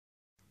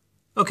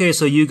Okay,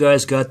 so you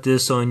guys got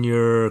this on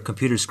your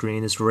computer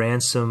screen, this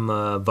ransom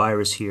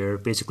virus here.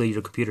 Basically,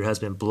 your computer has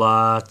been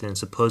blocked, and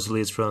supposedly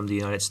it's from the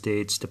United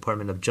States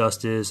Department of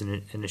Justice,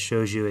 and it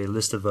shows you a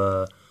list of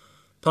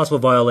possible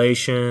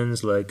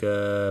violations like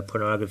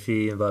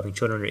pornography involving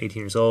children under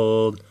 18 years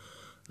old.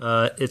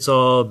 It's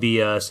all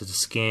BS. It's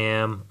a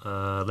scam.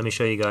 Let me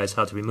show you guys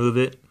how to remove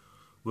it.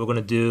 We're going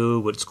to do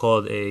what's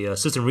called a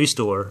system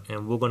restore,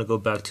 and we're going to go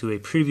back to a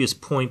previous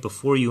point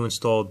before you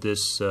installed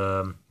this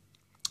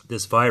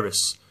this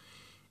virus.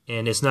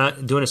 And it's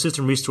not doing a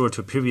system restore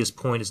to a previous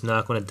point. It's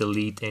not going to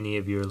delete any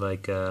of your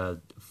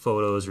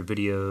photos or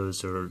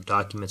videos or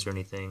documents or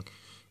anything.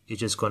 It's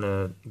just going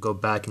to go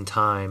back in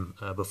time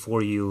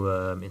before you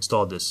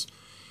installed this.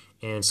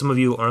 And some of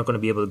you aren't going to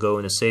be able to go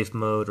into safe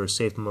mode or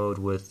safe mode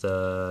with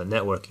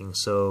networking.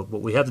 So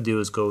what we have to do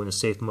is go into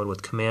safe mode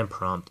with command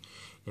prompt,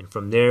 and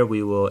from there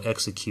we will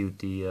execute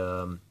the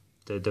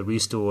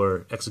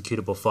restore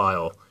executable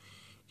file,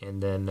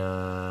 and then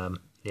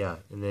yeah,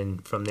 and then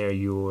from there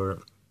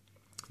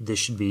this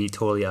should be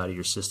totally out of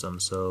your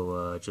system.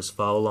 So just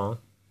follow along. What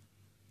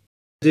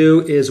we do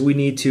is we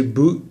need to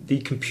boot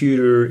the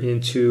computer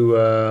into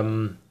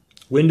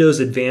Windows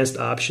Advanced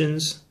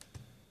Options.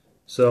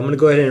 So I'm going to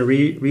go ahead and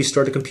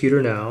restart the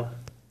computer now.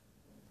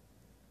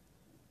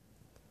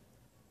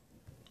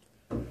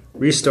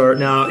 Restart.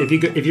 Now, if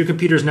your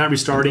computer is not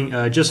restarting,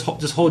 just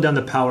hold down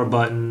the power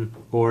button,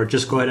 or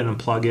just go ahead and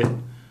unplug it,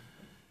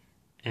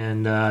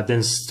 and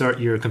then start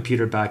your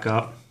computer back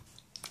up.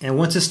 And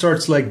once it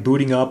starts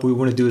booting up, what we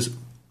want to do is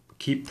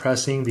keep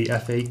pressing the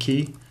F8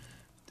 key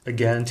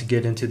again to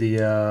get into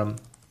the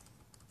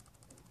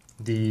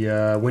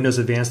Windows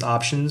Advanced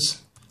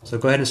Options. So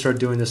go ahead and start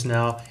doing this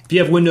now. If you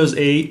have Windows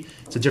 8,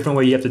 it's a different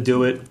way you have to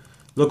do it.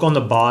 Look on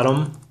the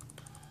bottom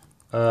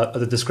of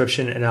the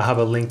description, and I'll have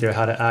a link there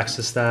how to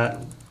access that.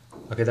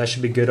 Okay, that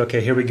should be good.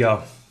 Okay, here we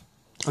go.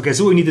 Okay,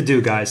 so what we need to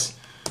do, guys,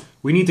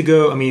 we need to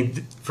go. I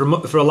mean,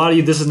 for a lot of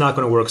you, this is not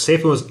going to work.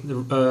 Safe mode,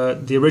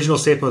 the original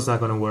safe mode is not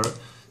going to work.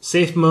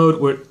 Safe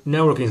mode where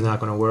networking is not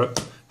going to work.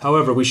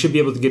 However, we should be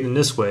able to get in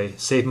this way.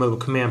 Safe mode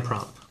with command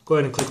prompt. Go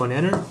ahead and click on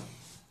enter.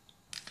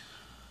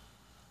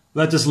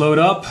 Let this load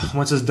up.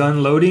 Once it's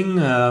done loading,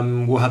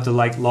 we'll have to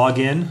log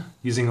in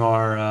using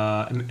our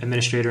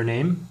administrator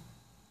name,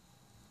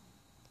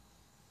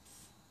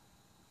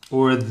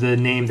 or the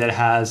name that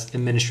has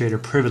administrator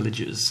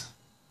privileges.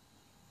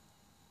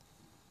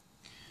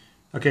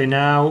 Okay,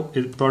 now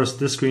it brought us to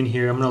this screen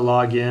here. I'm going to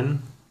log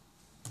in.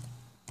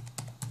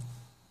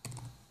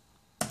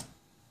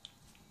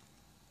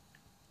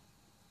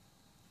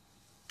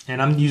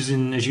 And I'm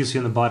using, as you can see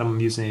on the bottom, I'm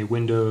using a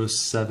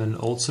Windows 7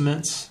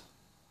 Ultimate.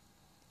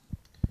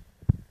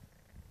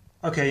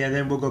 Okay, and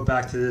then we'll go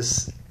back to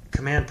this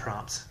command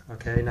prompt.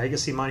 Okay, now you can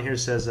see mine here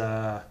says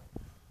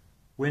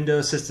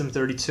Windows System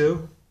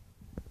 32.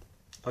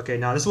 Okay,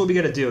 now this is what we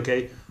got to do.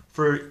 Okay,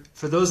 for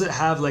those that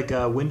have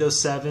Windows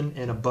 7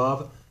 and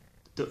above,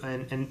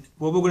 and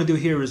what we're going to do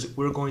here is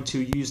we're going to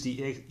use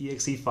the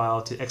exe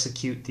file to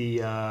execute the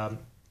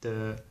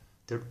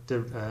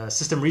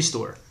system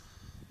restore.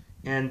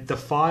 And the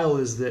file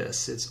is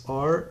this. It's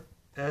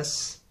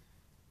rstrui.exe.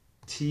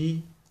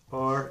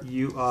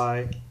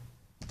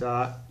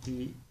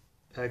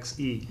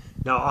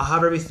 Now I'll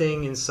have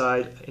everything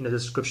inside in the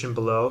description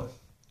below.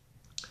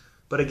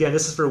 But again,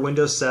 this is for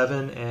Windows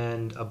 7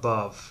 and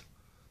above.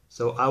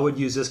 So I would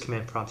use this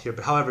command prompt here.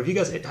 But however, if you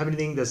guys have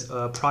anything that's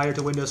prior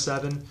to Windows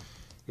 7,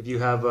 if you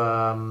have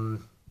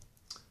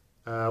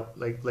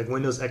like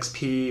Windows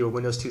XP or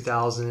Windows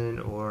 2000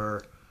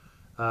 or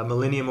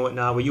Millennium and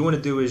whatnot, what you want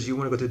to do is you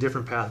want to go to a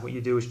different path. What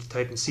you do is you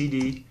type in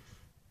CD,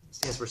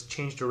 stands for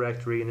change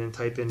directory, and then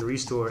type in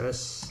restore,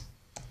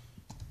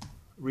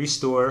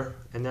 restore,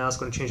 and now it's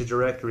going to change the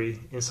directory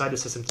inside the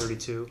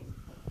System32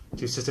 to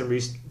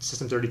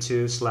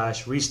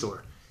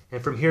System32/restore.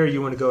 And from here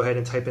you want to go ahead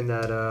and type in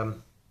that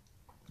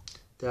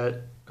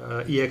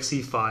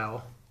exe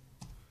file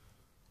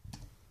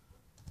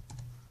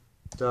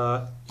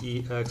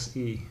 .exe.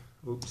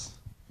 Oops.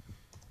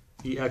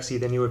 exe,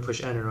 then you would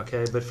push enter.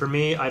 Okay, but for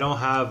me, I don't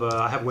have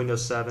I have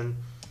Windows 7,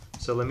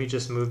 so let me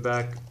just move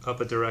back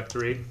up a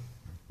directory,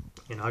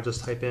 and I'll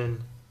just type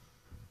in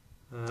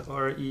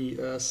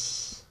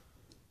restru.exe,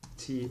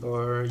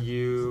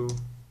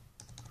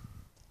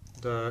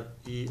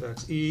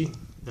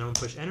 and I'll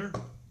push enter.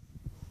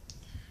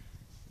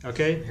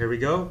 Okay, here we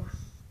go.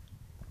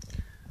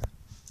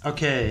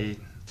 Okay,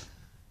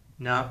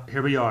 now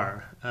here we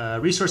are.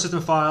 Resource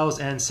system files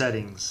and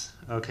settings.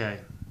 Okay,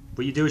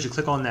 what you do is you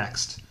click on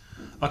next.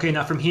 Okay,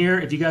 now from here,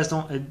 if you guys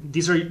don't,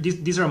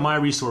 these are my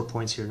restore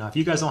points here. Now, if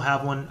you guys don't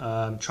have one,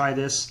 try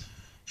this.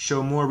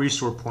 Show more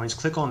restore points.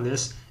 Click on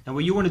this, and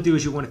what you want to do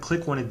is you want to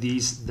click one of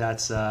these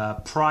that's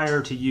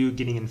prior to you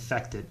getting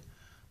infected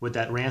with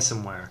that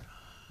ransomware.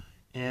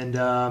 And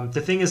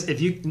the thing is,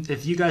 if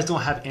you guys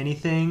don't have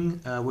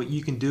anything, what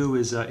you can do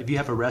is if you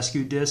have a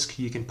rescue disk,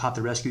 you can pop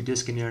the rescue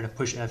disk in there and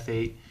push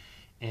F8,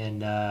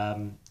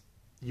 and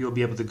you'll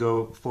be able to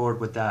go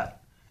forward with that.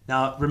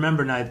 Now,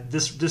 remember, now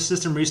this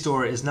system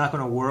restore is not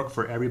going to work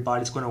for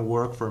everybody. It's going to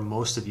work for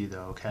most of you,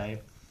 though.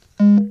 Okay.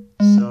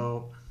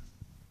 So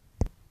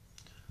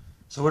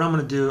what I'm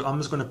going to do, I'm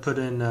just going to put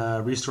in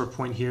a restore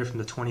point here from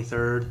the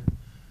 23rd,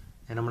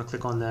 and I'm going to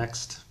click on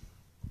next,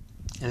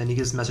 and then he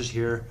gets a message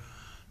here.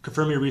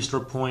 Confirm your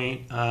restore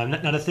point.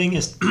 Now the thing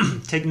is,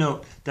 take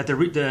note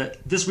that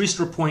this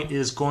restore point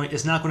is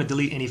not going to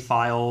delete any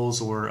files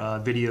or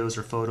videos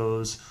or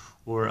photos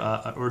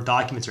or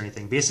documents or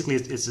anything. Basically,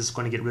 it's just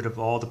going to get rid of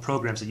all the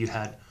programs that you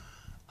had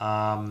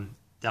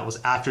that was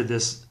after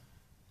this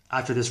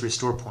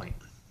restore point,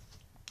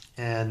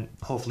 and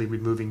hopefully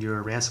removing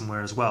your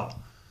ransomware as well.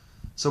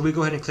 So we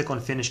go ahead and click on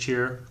finished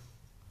here,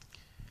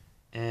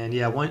 and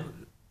yeah, once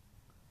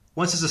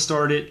this is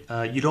started,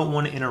 you don't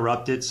want to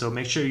interrupt it, so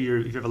make sure if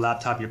you have a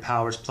laptop, your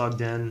power is plugged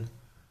in.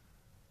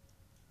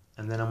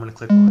 And then I'm going to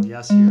click on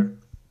yes here.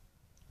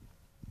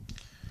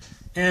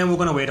 And we're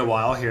going to wait a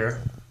while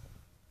here.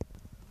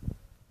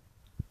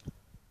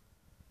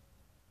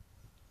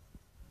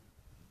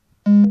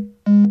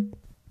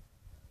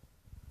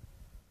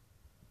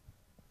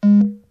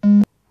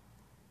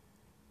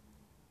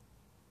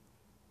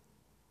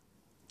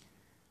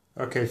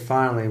 Okay,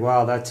 finally.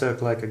 Wow, that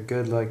took like a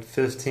good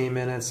 15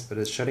 minutes, but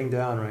it's shutting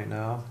down right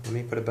now. Let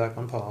me put it back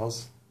on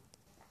pause.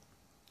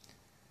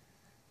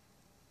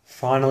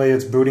 Finally,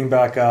 it's booting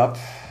back up.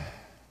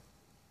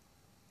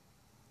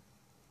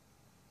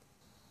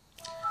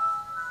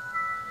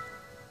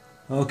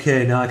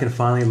 Okay, now I can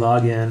finally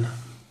log in.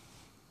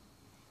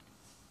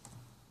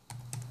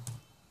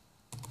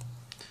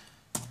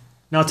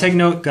 Now take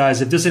note,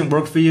 guys, if this didn't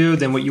work for you,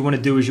 then what you want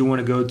to do is you want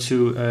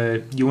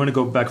to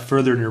go back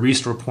further in a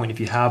restore point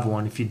if you have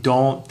one. If you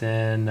don't,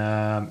 then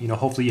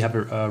hopefully you have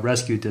a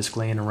rescue disk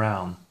laying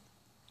around.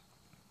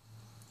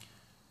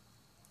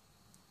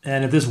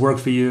 And if this worked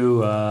for you,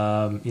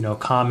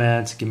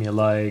 comment, give me a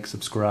like,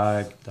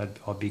 subscribe. That'd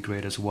all be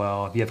great as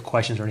well. If you have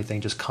questions or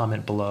anything, just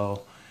comment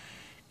below.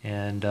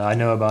 And I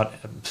know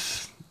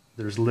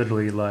there's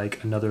literally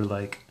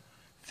another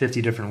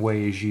 50 different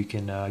ways you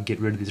can get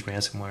rid of these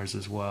ransomwares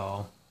as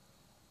well.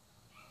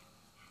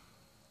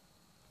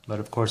 But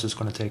of course, it's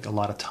going to take a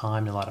lot of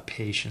time and a lot of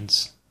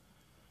patience.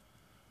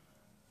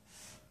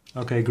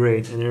 Okay,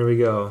 great. And there we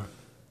go.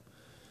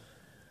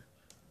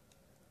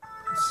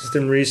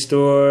 System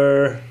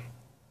restore.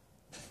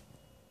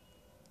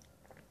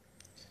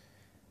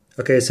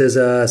 Okay, it says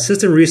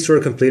system restore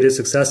completed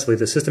successfully.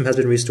 The system has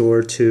been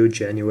restored to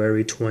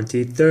January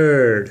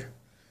 23rd.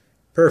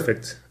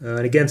 Perfect.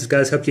 And again, if this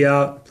guys helped you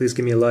out, please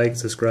give me a like,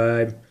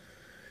 subscribe.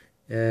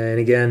 And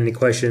again, any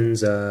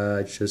questions,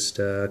 just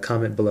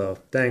comment below.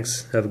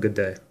 Thanks. Have a good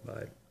day.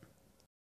 Bye.